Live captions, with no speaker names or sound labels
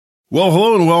Well,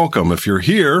 hello and welcome. If you're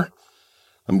here,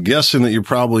 I'm guessing that you're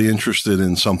probably interested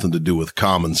in something to do with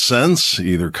common sense,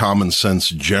 either common sense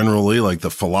generally, like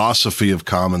the philosophy of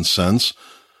common sense,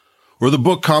 or the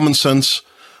book Common Sense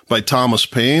by Thomas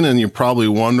Paine. And you're probably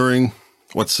wondering,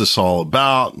 what's this all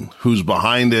about? Who's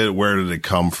behind it? Where did it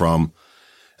come from?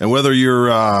 And whether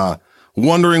you're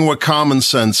wondering what common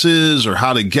sense is, or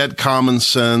how to get common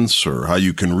sense, or how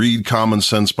you can read Common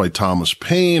Sense by Thomas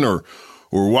Paine, or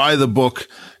why the book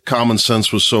Common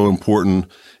Sense was so important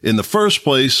in the first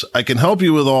place, I can help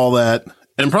you with all that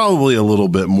and probably a little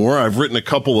bit more. I've written a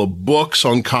couple of books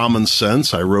on common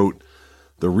sense. I wrote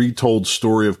The Retold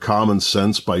Story of Common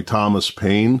Sense by Thomas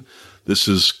Paine. This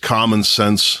is common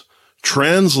sense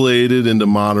translated into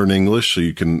modern English so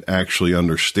you can actually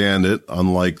understand it,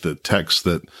 unlike the text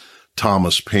that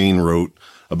Thomas Paine wrote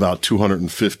about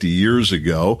 250 years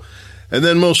ago. And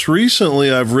then most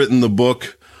recently, I've written the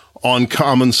book on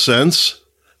common sense,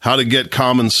 How to Get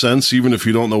Common Sense, even if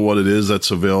you don't know what it is. That's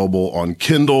available on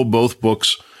Kindle. Both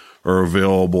books are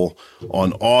available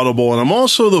on Audible. And I'm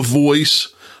also the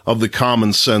voice of the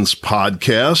Common Sense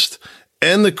podcast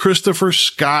and the Christopher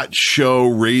Scott Show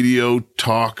radio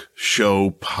talk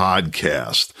show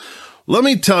podcast. Let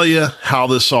me tell you how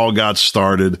this all got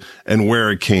started and where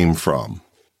it came from.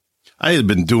 I had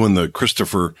been doing the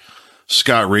Christopher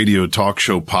Scott radio talk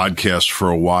show podcast for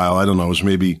a while. I don't know, it was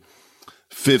maybe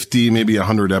 50, maybe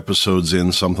 100 episodes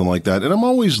in, something like that. And I'm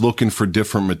always looking for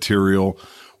different material,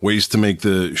 ways to make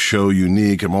the show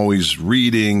unique. I'm always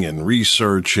reading and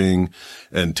researching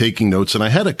and taking notes. And I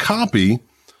had a copy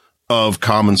of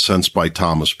Common Sense by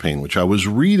Thomas Paine, which I was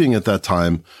reading at that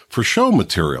time for show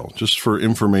material, just for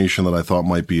information that I thought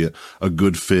might be a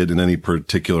good fit in any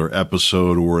particular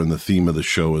episode or in the theme of the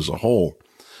show as a whole.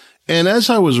 And as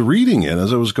I was reading it,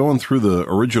 as I was going through the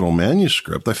original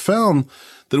manuscript, I found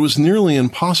that it was nearly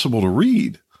impossible to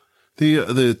read.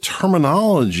 The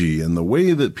terminology and the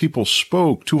way that people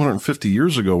spoke 250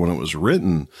 years ago when it was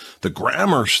written, the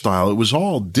grammar style, it was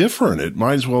all different. It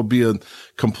might as well be a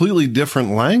completely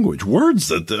different language. Words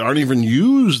that aren't even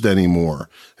used anymore.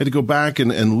 I had to go back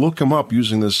and look them up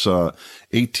using this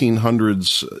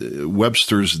 1800s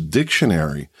Webster's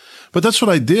dictionary. But that's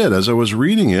what I did as I was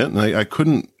reading it, and I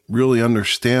couldn't really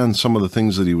understand some of the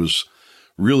things that he was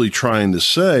really trying to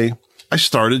say. I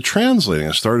started translating.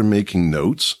 I started making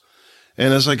notes.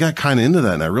 And as I got kind of into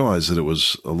that and I realized that it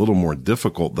was a little more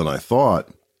difficult than I thought,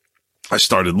 I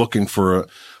started looking for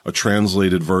a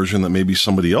translated version that maybe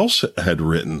somebody else had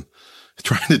written,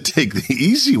 trying to take the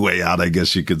easy way out, I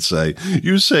guess you could say.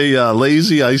 You say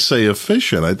lazy, I say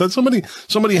efficient. I thought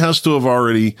somebody has to have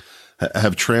already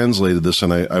have translated this,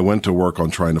 and I went to work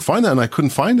on trying to find that, and I couldn't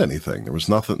find anything. There was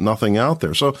nothing out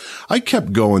there. So I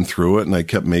kept going through it, and I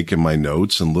kept making my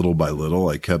notes, and little by little,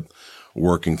 I kept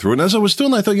working through it. And as I was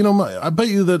doing, I thought, I bet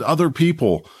you that other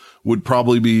people would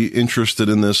probably be interested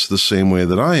in this the same way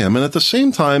that I am. And at the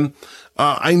same time,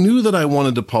 I knew that I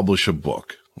wanted to publish a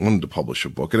book. And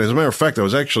as a matter of fact, I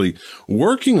was actually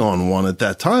working on one at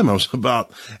that time. I was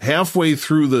about halfway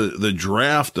through the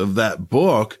draft of that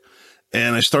book.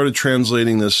 And I started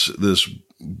translating this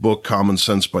book, Common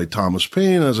Sense by Thomas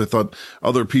Paine, as I thought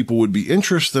other people would be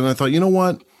interested. And I thought, you know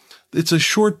what? It's a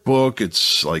short book.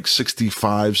 It's like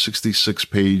 65, 66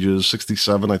 pages,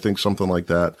 67, I think, something like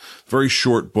that. Very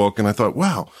short book. And I thought,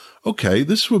 wow, okay,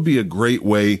 this would be a great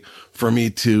way for me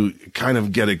to kind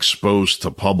of get exposed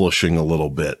to publishing a little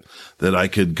bit, that I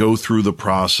could go through the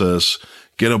process,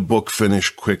 get a book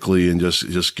finished quickly, and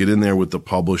just get in there with the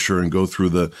publisher and go through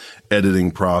the editing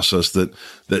process, that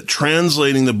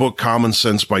translating the book Common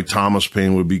Sense by Thomas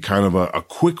Paine would be kind of a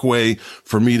quick way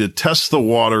for me to test the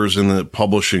waters in the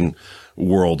publishing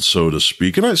world, so to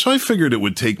speak. And so I figured it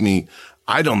would take me,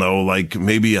 I don't know, like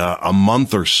maybe a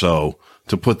month or so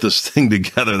to put this thing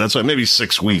together. That's why maybe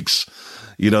 6 weeks.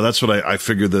 That's what I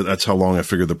figured, that's how long I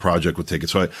figured the project would take it.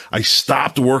 So I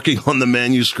stopped working on the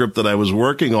manuscript that I was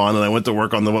working on, and I went to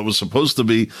work on what was supposed to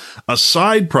be a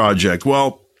side project.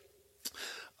 Well,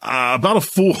 about a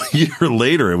full year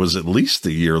later, it was at least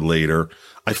a year later,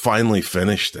 I finally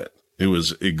finished it. It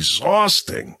was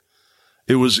exhausting.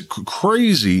 It was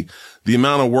crazy, the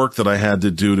amount of work that I had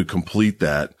to do to complete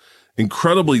that.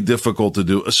 Incredibly difficult to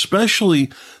do,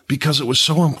 especially because it was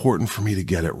so important for me to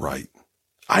get it right.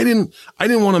 I didn't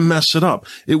want to mess it up.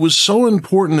 It was so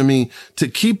important to me to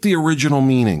keep the original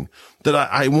meaning that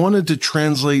I wanted to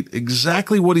translate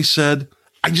exactly what he said.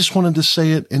 I just wanted to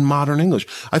say it in modern English.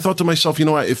 I thought to myself,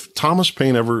 if Thomas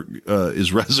Paine ever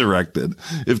is resurrected,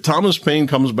 if Thomas Paine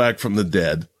comes back from the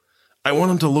dead, I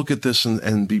want him to look at this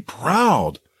and be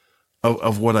proud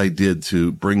of what I did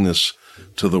to bring this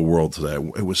to the world today.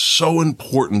 It was so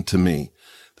important to me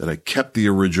that I kept the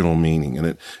original meaning.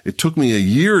 And it took me a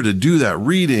year to do that,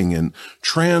 reading and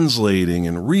translating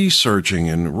and researching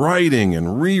and writing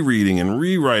and rereading and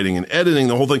rewriting and editing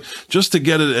the whole thing just to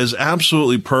get it as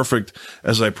absolutely perfect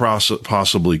as I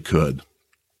possibly could.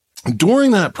 During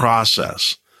that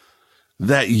process,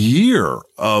 that year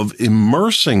of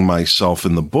immersing myself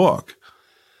in the book,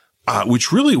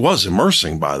 which really was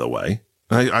immersing, by the way.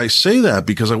 I say that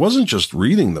because I wasn't just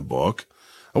reading the book.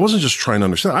 I wasn't just trying to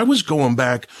understand. I was going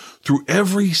back through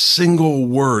every single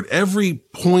word, every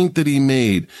point that he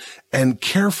made, and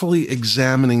carefully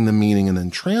examining the meaning and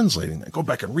then translating that. Go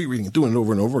back and rereading it, doing it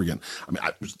over and over again. I mean,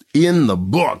 I was in the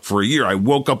book for a year. I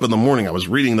woke up in the morning, I was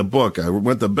reading the book. I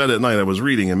went to bed at night, I was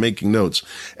reading and making notes.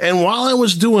 And while I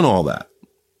was doing all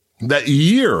that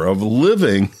year of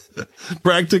living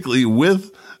practically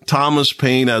with Thomas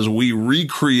Paine as we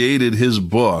recreated his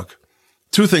book,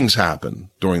 two things happened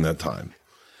during that time.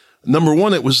 Number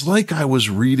one, it was like I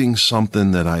was reading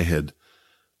something that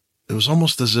it was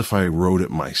almost as if I wrote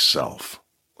it myself.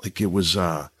 Like it was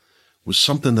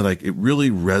something that it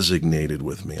really resonated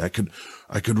with me. I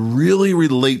could really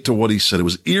relate to what he said. It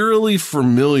was eerily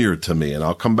familiar to me, and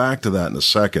I'll come back to that in a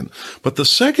second. But the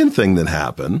second thing that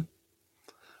happened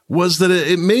was that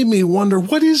it made me wonder,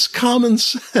 what is common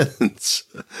sense?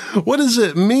 What does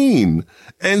it mean?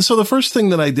 And so the first thing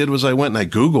that I did was I went and I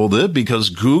Googled it, because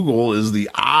Google is the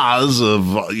Oz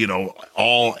of,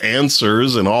 all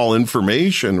answers and all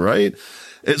information, right?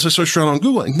 So I searched around on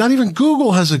Google. Not even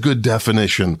Google has a good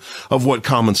definition of what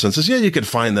common sense is. Yeah, you could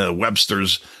find the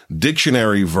Webster's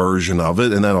dictionary version of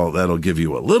it, and that'll give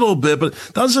you a little bit,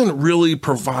 but doesn't really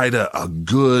provide a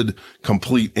good,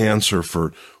 complete answer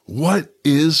for what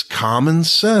is common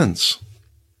sense.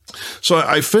 So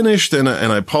I finished and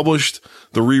I published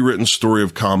the rewritten story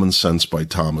of Common Sense by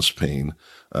Thomas Paine.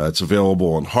 It's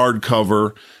available on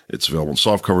hardcover. It's available on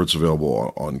softcover. It's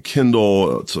available on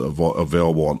Kindle. It's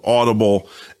available on Audible.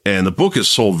 And the book is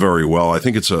sold very well. I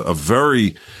think it's a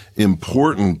very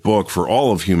important book for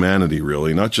all of humanity,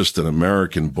 really, not just an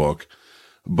American book,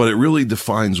 but it really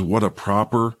defines what a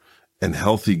proper and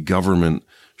healthy government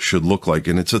should look like.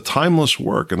 And it's a timeless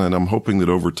work. And I'm hoping that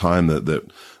over time that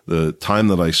the time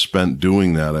that I spent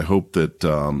doing that, I hope that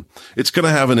it's going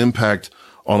to have an impact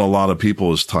on a lot of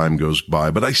people as time goes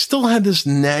by. But I still had this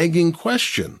nagging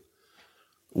question.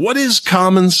 What is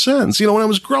common sense? When I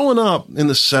was growing up in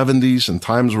the 70s, and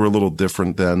times were a little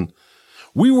different then,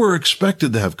 we were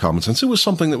expected to have common sense. It was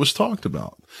something that was talked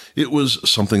about. It was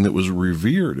something that was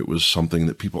revered. It was something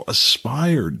that people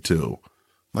aspired to.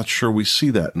 Not sure we see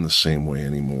that in the same way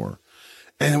anymore.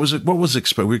 And what was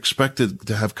expected? We expected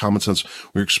to have common sense.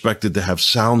 We expected to have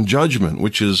sound judgment,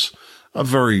 which is a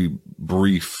very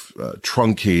brief,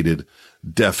 truncated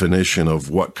definition of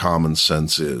what common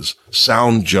sense is.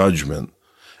 Sound judgment.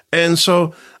 And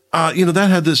so,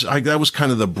 that was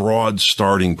kind of the broad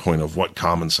starting point of what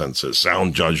common sense is,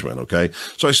 sound judgment. Okay.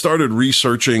 So I started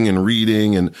researching and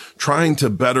reading and trying to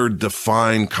better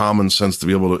define common sense to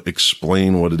be able to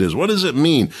explain what it is. What does it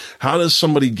mean? How does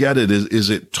somebody get it? Is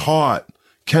it taught?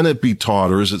 Can it be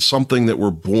taught, or is it something that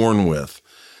we're born with?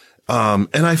 And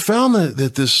I found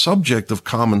that this subject of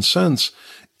common sense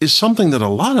is something that a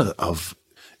lot of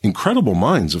incredible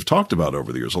minds have talked about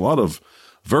over the years. A lot of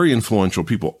very influential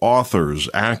people, authors,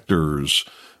 actors,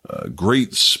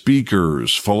 great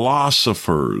speakers,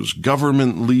 philosophers,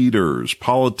 government leaders,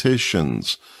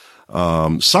 politicians,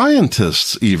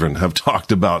 scientists even have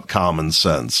talked about common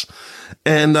sense.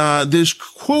 And there's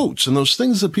quotes and those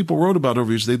things that people wrote about over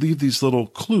the years. They leave these little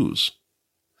clues,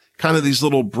 kind of these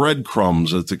little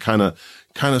breadcrumbs to kind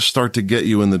of start to get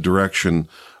you in the direction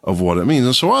of what it means.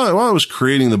 And so while I was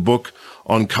creating the book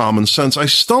on common sense, I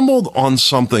stumbled on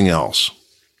something else.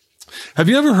 Have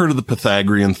you ever heard of the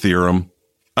Pythagorean theorem?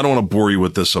 I don't want to bore you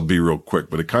with this. I'll be real quick,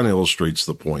 but it kind of illustrates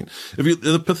the point.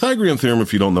 The Pythagorean theorem,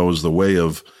 if you don't know, is the way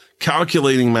of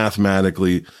calculating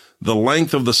mathematically the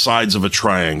length of the sides of a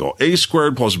triangle. A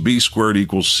squared plus B squared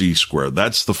equals C squared.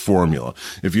 That's the formula.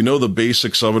 If you know the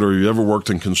basics of it, or you ever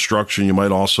worked in construction, you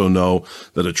might also know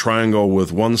that a triangle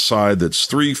with one side that's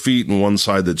 3 feet and one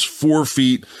side that's 4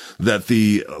 feet, that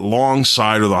the long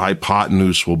side or the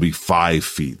hypotenuse will be 5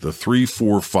 feet. The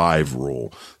 3-4-5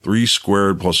 rule. 3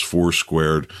 squared plus 4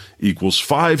 squared equals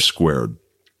 5 squared.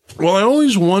 Well, I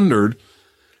always wondered,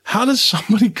 how does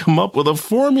somebody come up with a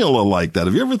formula like that?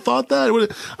 Have you ever thought that?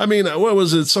 What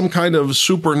was it? Some kind of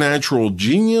supernatural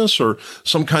genius or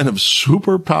some kind of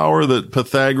superpower that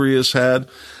Pythagoras had?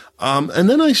 And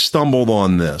then I stumbled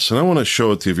on this, and I want to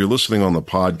show it to you. If you're listening on the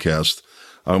podcast,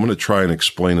 I'm going to try and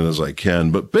explain it as I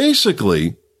can. But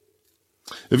basically,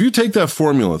 If you take that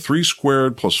formula, 3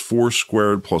 squared plus 4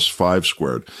 squared plus 5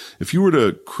 squared, if you were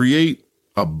to create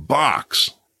a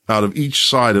box out of each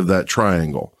side of that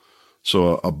triangle,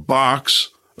 so a box,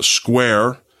 a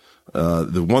square,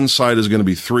 the one side is going to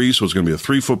be 3, so it's going to be a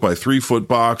 3 foot by 3 foot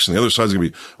box, and the other side is going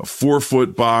to be a 4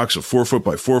 foot box, a 4 foot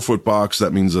by 4 foot box.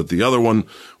 That means that the other one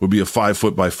would be a 5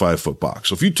 foot by 5 foot box.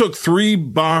 So if you took 3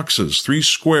 boxes, 3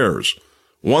 squares,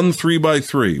 one 3 by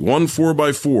 3, one 4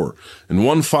 by 4, and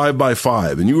one 5 by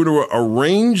 5, and you were to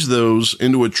arrange those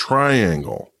into a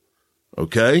triangle,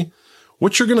 okay?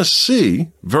 What you're going to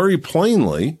see very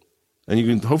plainly, and you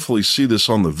can hopefully see this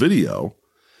on the video,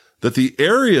 that the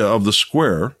area of the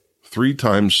square, 3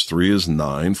 times 3 is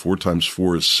 9, 4 times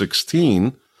 4 is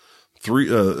 16,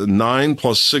 9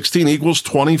 plus 16 equals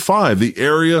 25, the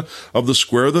area of the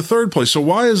square of the third place. So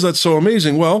why is that so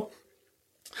amazing? Well,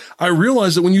 I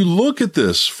realize that when you look at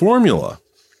this formula,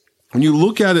 when you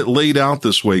look at it laid out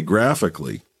this way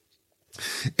graphically,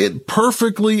 it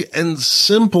perfectly and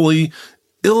simply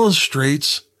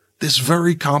illustrates this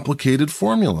very complicated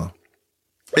formula.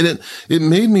 And it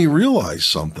made me realize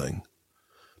something.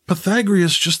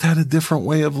 Pythagoras just had a different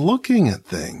way of looking at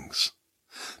things.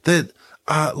 That,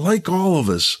 like all of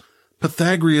us,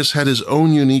 Pythagoras had his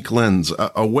own unique lens,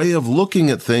 a way of looking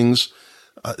at things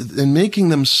and making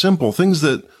them simple, things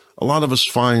that a lot of us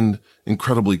find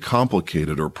incredibly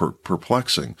complicated or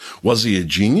perplexing. Was he a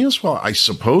genius? Well, I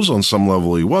suppose on some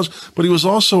level he was, but he was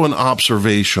also an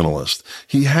observationalist.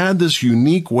 He had this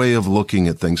unique way of looking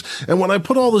at things. And when I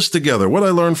put all this together, what I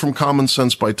learned from Common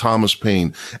Sense by Thomas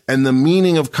Paine and the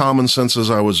meaning of common sense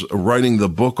as I was writing the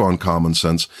book on common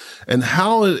sense and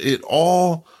how it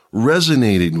all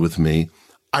resonated with me,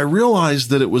 I realized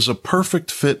that it was a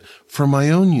perfect fit for my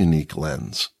own unique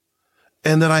lens.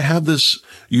 And that I have this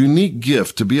unique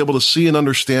gift to be able to see and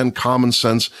understand common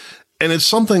sense. And it's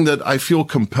something that I feel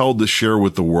compelled to share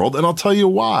with the world. And I'll tell you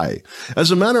why.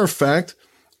 As a matter of fact,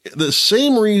 the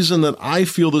same reason that I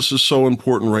feel this is so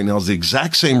important right now is the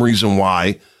exact same reason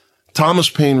why Thomas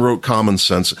Paine wrote Common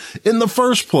Sense in the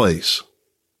first place.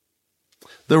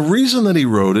 The reason that he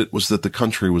wrote it was that the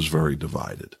country was very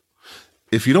divided.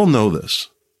 If you don't know this,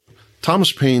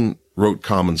 Thomas Paine wrote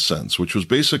Common Sense, which was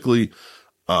basically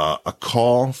a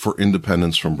call for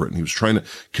independence from Britain. He was trying to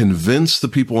convince the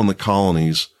people in the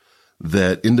colonies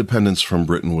that independence from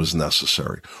Britain was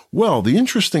necessary. Well, the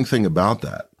interesting thing about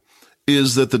that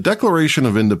is that the Declaration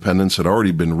of Independence had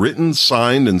already been written,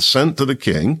 signed, and sent to the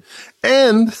king,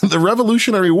 and the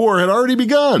Revolutionary War had already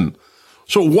begun.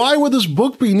 So why would this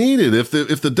book be needed if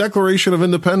the Declaration of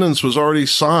Independence was already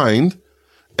signed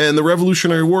and the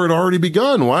Revolutionary War had already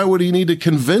begun? Why would he need to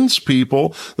convince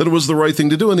people that it was the right thing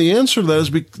to do? And the answer to that is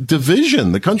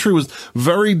division. The country was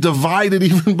very divided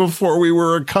even before we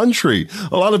were a country.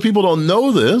 A lot of people don't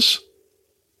know this,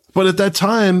 but at that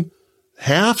time,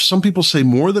 some people say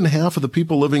more than half of the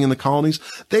people living in the colonies,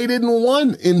 they didn't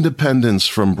want independence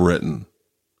from Britain.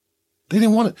 They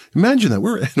didn't want it. Imagine that.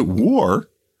 We're in war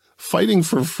fighting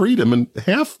for freedom and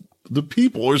half the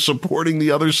people are supporting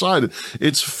the other side.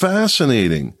 It's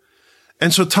fascinating.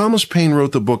 And so Thomas Paine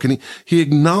wrote the book and he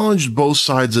acknowledged both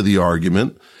sides of the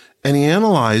argument and he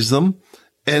analyzed them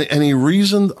and he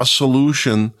reasoned a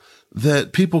solution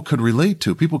that people could relate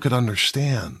to, people could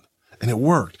understand. And it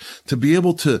worked. To be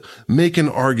able to make an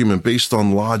argument based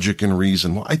on logic and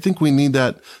reason. Well, I think we need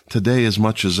that today as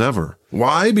much as ever.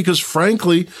 Why? Because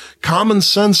frankly, common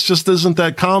sense just isn't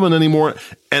that common anymore.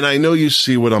 And I know you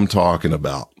see what I'm talking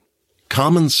about.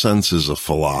 Common sense is a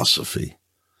philosophy.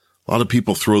 A lot of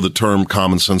people throw the term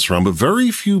common sense around, but very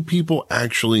few people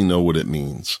actually know what it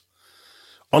means.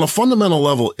 On a fundamental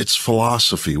level, it's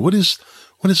philosophy. What is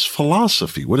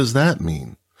philosophy? What does that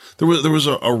mean? There was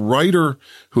a writer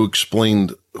who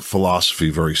explained philosophy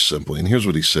very simply, and here's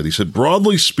what he said. He said,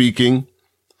 broadly speaking,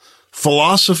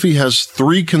 philosophy has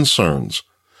 3 concerns: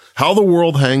 how the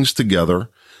world hangs together,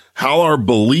 how our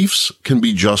beliefs can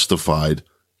be justified,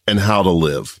 and how to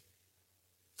live.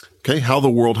 Okay, how the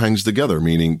world hangs together,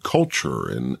 meaning culture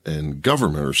and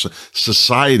government, or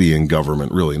society and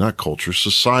government, really, not culture,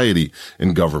 society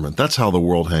and government. That's how the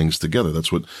world hangs together.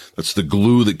 That's the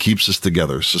glue that keeps us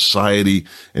together, society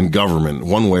and government,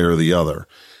 one way or the other.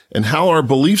 And how our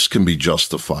beliefs can be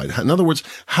justified. In other words,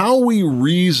 how we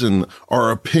reason our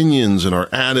opinions and our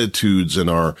attitudes and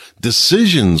our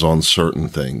decisions on certain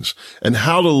things, and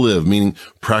how to live, meaning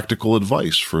practical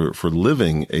advice for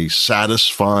living a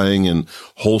satisfying and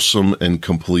wholesome and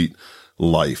complete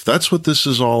life. That's what this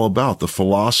is all about, the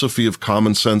philosophy of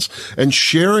common sense and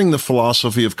sharing the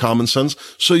philosophy of common sense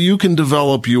so you can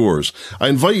develop yours. I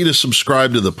invite you to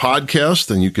subscribe to the podcast,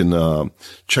 and you can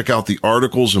check out the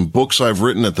articles and books I've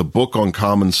written at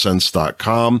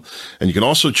thebookonCommonSense.com. And you can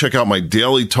also check out my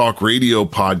daily talk radio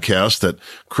podcast at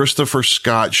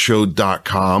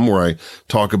ChristopherScottShow.com, where I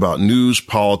talk about news,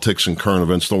 politics, and current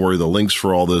events. Don't worry, the links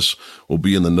for all this will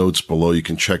be in the notes below. You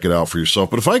can check it out for yourself.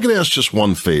 But if I could ask just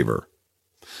one favor,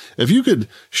 if you could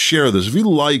share this, if you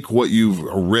like what you've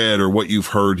read or what you've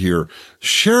heard here,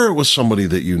 share it with somebody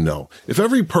that you know. If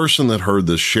every person that heard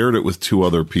this shared it with 2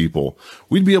 other people,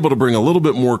 we'd be able to bring a little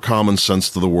bit more common sense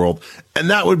to the world, and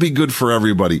that would be good for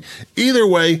everybody. Either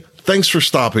way, thanks for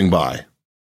stopping by.